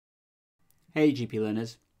Hey GP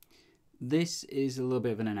learners, this is a little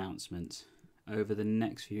bit of an announcement. Over the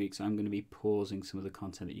next few weeks I'm going to be pausing some of the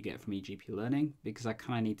content that you get from eGPlearning because I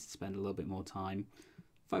kind of need to spend a little bit more time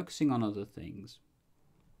focusing on other things.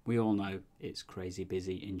 We all know it's crazy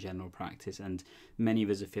busy in general practice and many of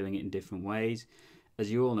us are feeling it in different ways.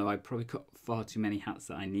 As you all know, I probably got far too many hats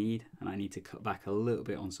that I need, and I need to cut back a little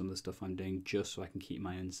bit on some of the stuff I'm doing just so I can keep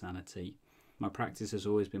my own sanity. My practice has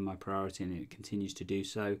always been my priority and it continues to do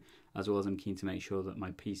so, as well as I'm keen to make sure that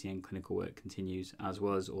my PCN clinical work continues, as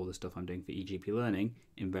well as all the stuff I'm doing for eGPlearning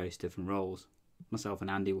in various different roles. Myself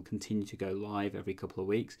and Andy will continue to go live every couple of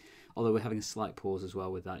weeks, although we're having a slight pause as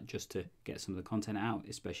well with that just to get some of the content out,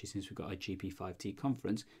 especially since we've got our GP5T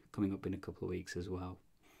conference coming up in a couple of weeks as well.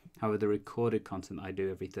 However, the recorded content I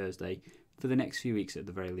do every Thursday, for the next few weeks at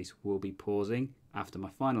the very least, will be pausing after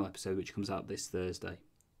my final episode, which comes out this Thursday.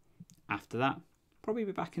 After that, probably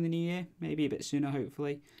be back in the new year, maybe a bit sooner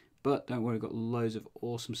hopefully, but don't worry, we've got loads of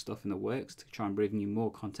awesome stuff in the works to try and bring you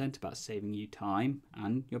more content about saving you time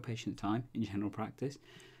and your patient time in general practice.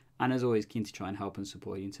 And as always, keen to try and help and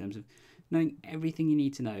support you in terms of knowing everything you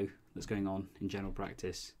need to know that's going on in general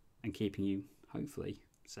practice and keeping you, hopefully,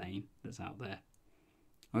 sane that's out there.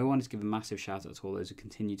 I wanted to give a massive shout out to all those who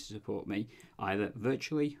continue to support me, either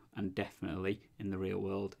virtually and definitely in the real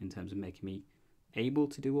world in terms of making me able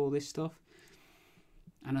to do all this stuff.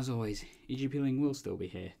 And as always, eGPlearning will still be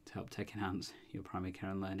here to help tech enhance your primary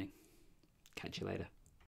care and learning. Catch you later.